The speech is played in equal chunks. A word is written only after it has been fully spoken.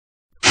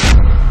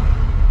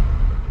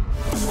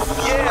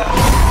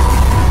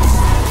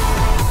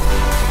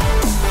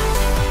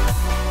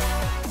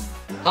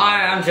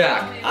I'm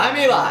Jack. I'm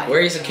Eli. We're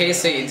On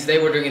ACENCASEY, and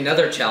today we're doing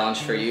another challenge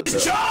for you.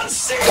 John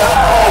Cena!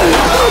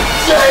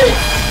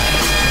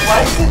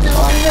 Why is he doing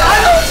that? I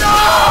don't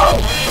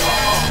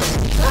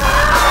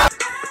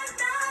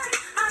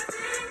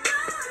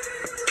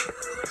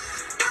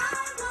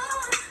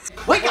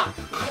know! Wake up!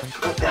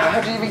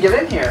 How'd you even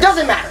get in here?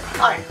 Doesn't matter.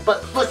 Alright,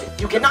 but listen,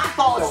 you cannot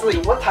fall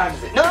asleep. What time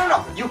is it?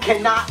 No. You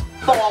cannot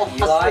fall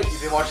Eli, asleep.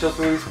 you've been watching those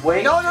movies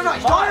way No. too You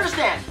don't long.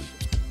 understand.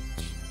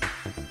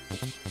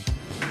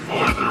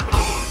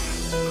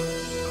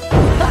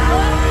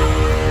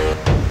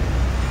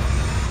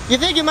 You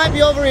think you might be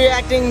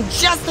overreacting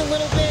just a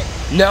little bit?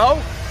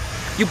 No?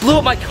 You blew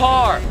up my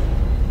car!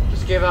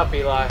 Just give up,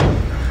 Eli.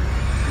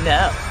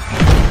 No.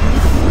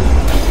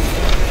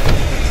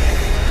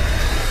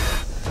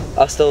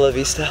 Hasta la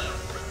vista,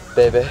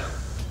 baby.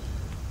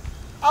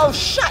 Oh,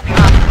 shut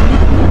up!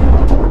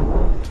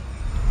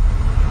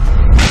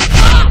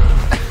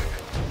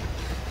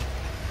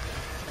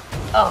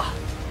 Oh.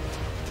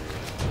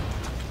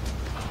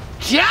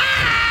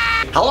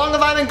 Jack! How long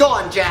have I been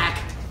gone, Jack?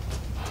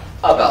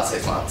 About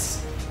 6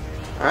 months.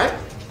 Alright.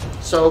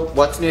 So,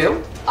 what's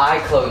new? I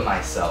clone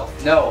myself.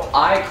 No,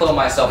 I clone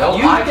myself. No,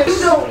 you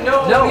don't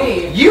know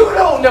me. You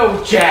don't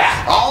know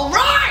Jack!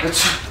 Alright!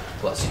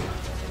 Bless you.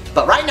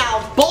 But right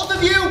now, both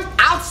of you,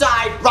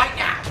 outside right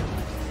now!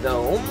 The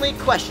only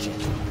question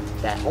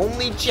that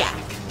only Jack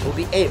will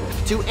be able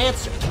to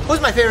answer.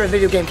 Who's my favorite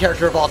video game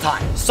character of all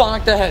time?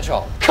 Sonic the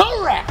Hedgehog.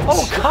 Correct!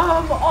 Oh,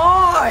 come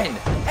on!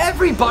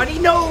 Everybody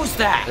knows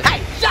that!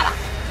 Hey, shut up!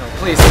 No,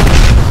 please.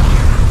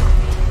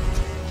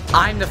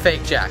 I'm the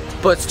fake Jack,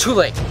 but it's too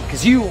late,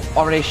 because you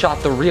already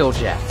shot the real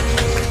Jack.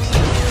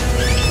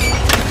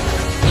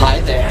 Hi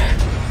there.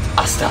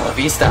 Hasta la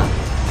vista,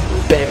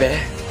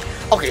 baby.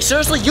 Okay,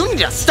 seriously, you need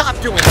to stop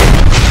doing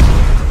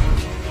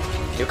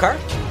that. New car?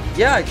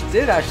 Yeah, I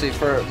did actually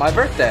for my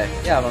birthday.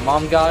 Yeah, my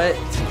mom got it.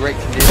 It's in great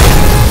condition.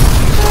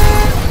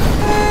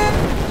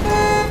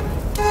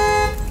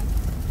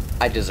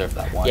 I deserve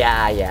that one.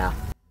 Yeah.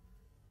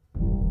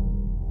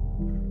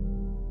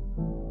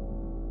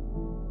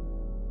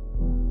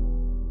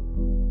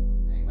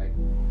 Anyway,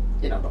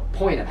 you know, the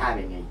point of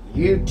having a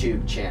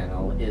YouTube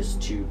channel is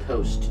to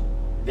post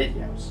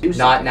videos.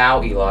 Not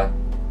now, Eli.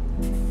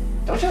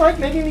 Don't you like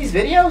making these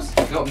videos?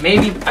 No,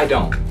 maybe I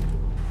don't.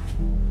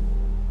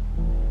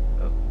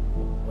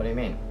 What do you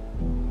mean?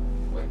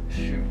 Wait,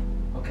 shoot.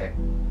 Okay.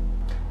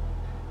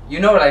 You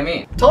know what I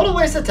mean. Total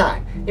waste of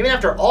time, even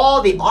after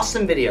all the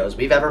awesome videos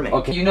we've ever made.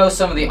 Okay, you know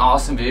some of the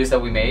awesome videos that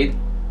we made?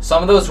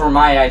 Some of those were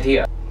my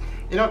idea.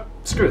 You know,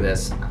 screw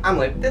this. I'm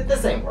leaving.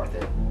 This ain't worth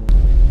it.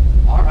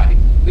 Alright,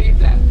 leave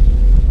then.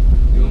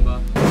 Goomba.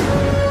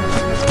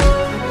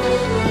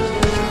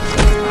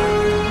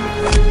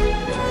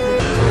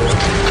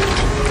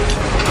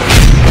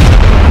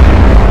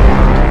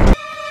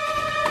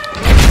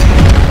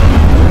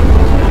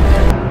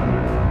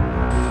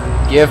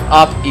 Give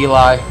up,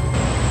 Eli.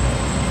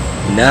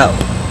 No.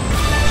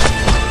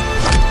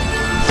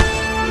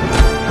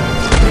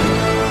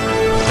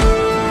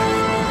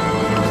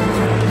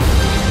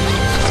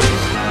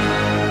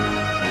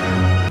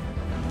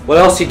 What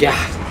else you got?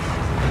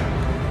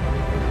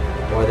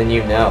 More than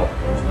you know.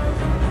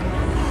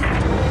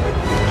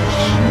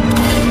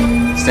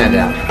 Stand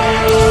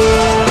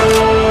down.